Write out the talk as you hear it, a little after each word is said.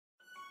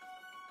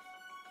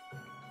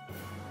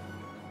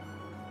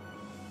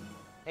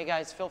Hey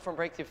guys, Phil from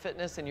Breakthrough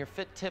Fitness, and your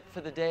fit tip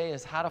for the day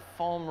is how to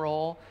foam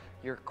roll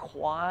your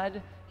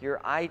quad, your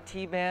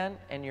IT band,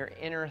 and your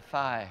inner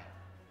thigh.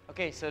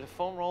 Okay, so to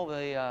foam roll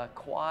the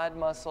quad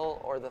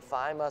muscle or the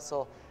thigh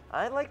muscle,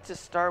 I like to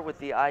start with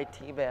the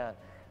IT band.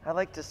 I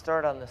like to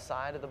start on the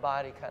side of the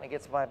body, kind of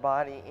gets my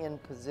body in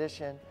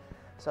position.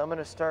 So I'm going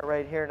to start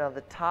right here. Now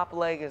the top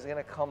leg is going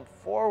to come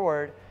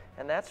forward,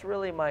 and that's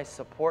really my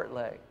support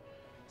leg.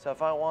 So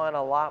if I want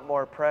a lot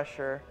more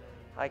pressure,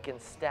 I can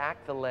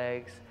stack the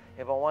legs.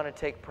 If I want to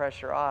take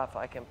pressure off,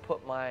 I can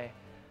put my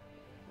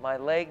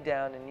leg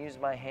down and use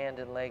my hand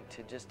and leg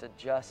to just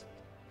adjust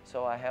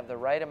so I have the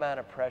right amount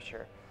of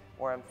pressure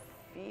where I'm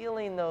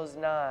feeling those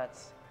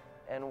knots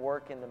and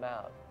working them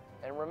out.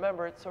 And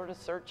remember, it's sort of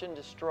search and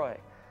destroy.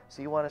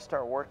 So you want to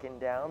start working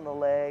down the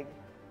leg.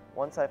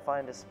 Once I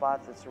find a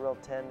spot that's real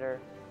tender,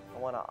 I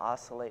want to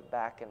oscillate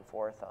back and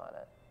forth on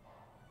it.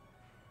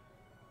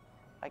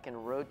 I can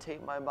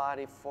rotate my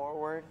body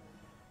forward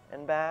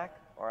and back,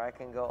 or I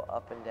can go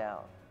up and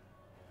down.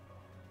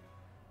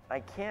 I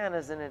can,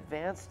 as an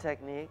advanced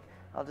technique,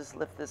 I'll just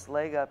lift this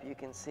leg up. You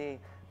can see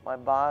my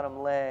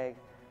bottom leg.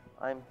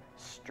 I'm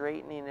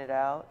straightening it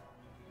out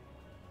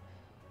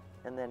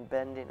and then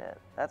bending it.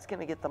 That's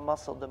going to get the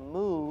muscle to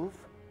move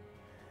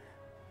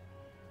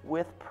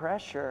with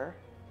pressure,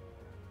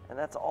 and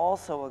that's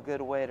also a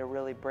good way to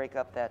really break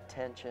up that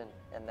tension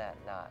and that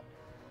knot.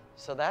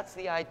 So that's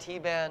the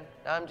IT band.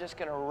 Now I'm just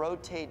going to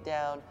rotate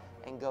down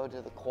and go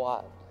to the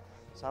quad.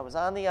 So I was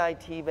on the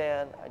IT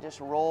band, I just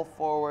roll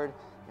forward,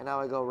 and now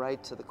I go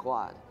right to the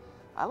quad.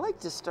 I like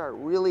to start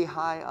really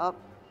high up,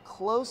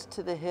 close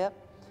to the hip,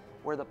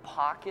 where the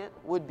pocket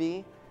would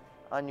be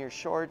on your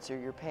shorts or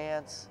your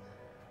pants,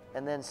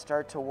 and then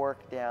start to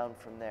work down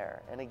from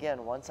there. And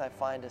again, once I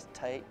find a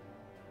tight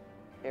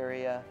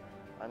area,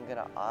 I'm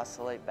gonna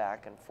oscillate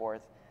back and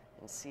forth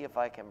and see if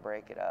I can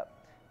break it up.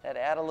 And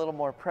add a little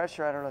more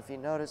pressure. I don't know if you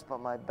noticed,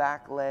 but my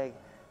back leg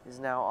is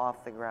now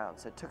off the ground.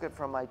 So I took it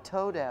from my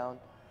toe down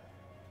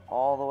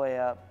all the way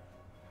up.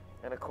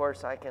 And of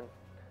course I can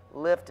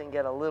lift and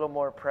get a little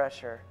more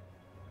pressure.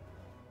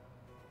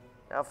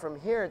 Now from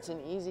here, it's an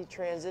easy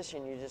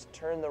transition. You just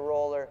turn the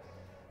roller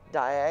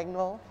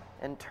diagonal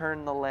and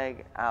turn the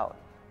leg out.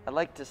 I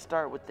like to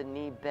start with the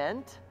knee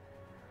bent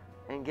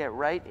and get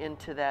right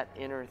into that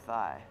inner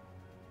thigh.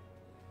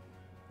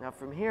 Now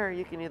from here,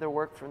 you can either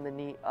work from the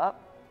knee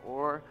up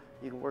or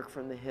you can work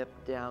from the hip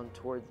down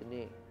toward the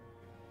knee.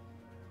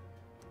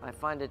 I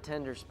find a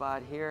tender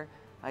spot here.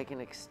 I can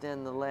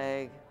extend the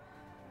leg,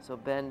 so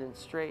bend and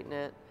straighten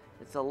it.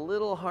 It's a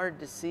little hard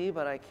to see,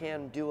 but I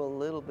can do a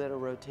little bit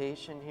of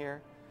rotation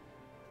here.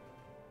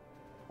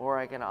 Or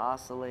I can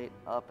oscillate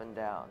up and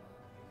down.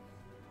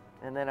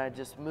 And then I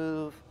just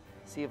move,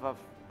 see if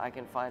I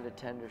can find a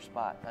tender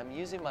spot. I'm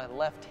using my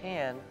left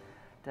hand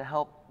to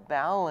help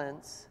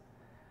balance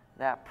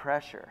that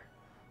pressure.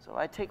 So if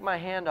I take my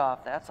hand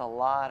off, that's a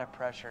lot of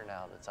pressure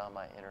now that's on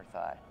my inner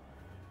thigh.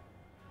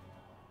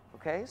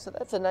 Okay, so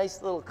that's a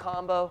nice little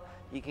combo.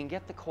 You can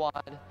get the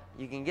quad,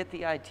 you can get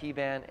the IT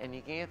band, and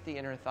you can get the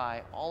inner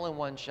thigh all in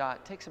one shot.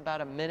 It takes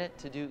about a minute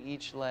to do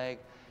each leg,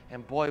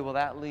 and boy, will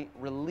that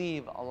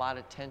relieve a lot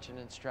of tension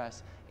and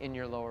stress in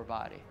your lower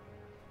body.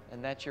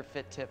 And that's your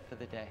fit tip for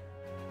the day.